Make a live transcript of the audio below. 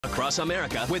Across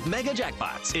America with mega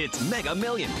jackpots. It's Mega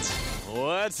Millions.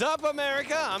 What's up,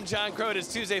 America? I'm John Crow.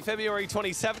 It's Tuesday, February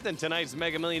 27th, and tonight's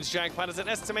Mega Millions jackpot is an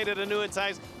estimated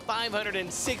annuitized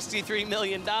 $563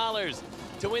 million.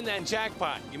 To win that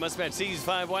jackpot, you must match these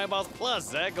 5 white balls plus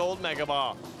that gold mega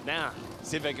ball. Now,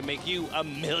 see if I can make you a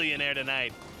millionaire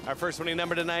tonight. Our first winning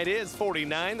number tonight is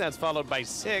 49. That's followed by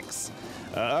 6.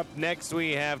 Up next,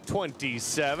 we have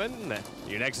 27.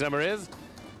 Your next number is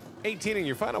 18, and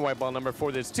your final white ball number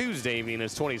for this Tuesday evening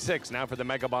is 26. Now for the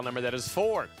mega ball number, that is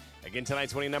 4. Again,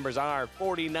 tonight's winning numbers are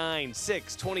 49,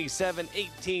 6, 27,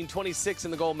 18, 26,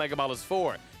 and the gold mega ball is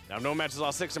 4. Now, no matches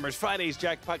all 6 numbers. Friday's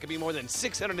jackpot could be more than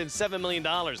 $607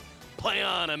 million. Play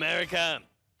on, America.